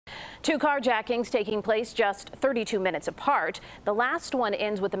Two carjackings taking place just 32 minutes apart. The last one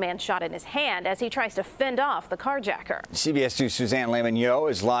ends with the man shot in his hand as he tries to fend off the carjacker. CBS 2's Suzanne Le Mignot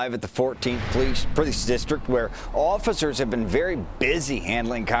is live at the 14th Police District, where officers have been very busy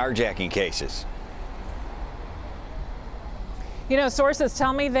handling carjacking cases. You know, sources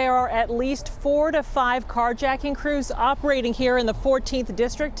tell me there are at least 4 to 5 carjacking crews operating here in the 14th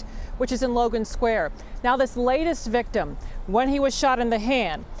District, which is in Logan Square. Now, this latest victim, when he was shot in the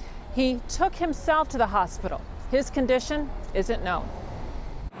hand, he took himself to the hospital. His condition isn't known.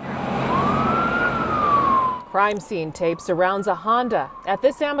 Crime scene tape surrounds a Honda at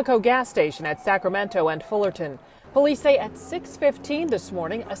this Amoco gas station at Sacramento and Fullerton. Police say at 6:15 this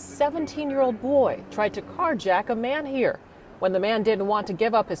morning, a 17-year-old boy tried to carjack a man here. When the man didn't want to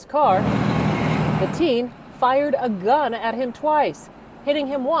give up his car, the teen fired a gun at him twice, hitting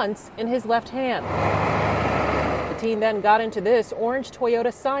him once in his left hand. The teen then got into this orange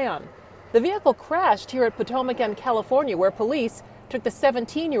Toyota Scion. The vehicle crashed here at Potomac and California, where police took the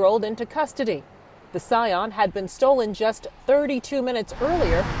 17-year-old into custody. The Scion had been stolen just 32 minutes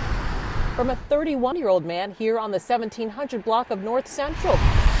earlier from a 31-year-old man here on the 1700 block of North Central.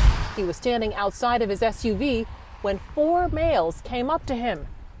 He was standing outside of his SUV when 4 males came up to him.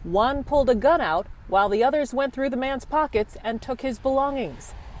 One pulled a gun out while the others went through the man's pockets and took his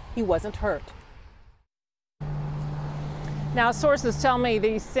belongings. He wasn't hurt. Now, sources tell me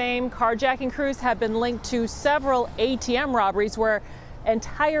these same carjacking crews have been linked to several ATM robberies where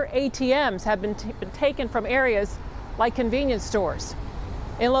entire ATMs have been taken from areas like convenience stores.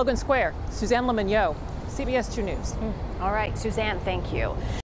 In Logan Square, Suzanne Le Mignot, CBS 2 News. All right, Suzanne, thank you.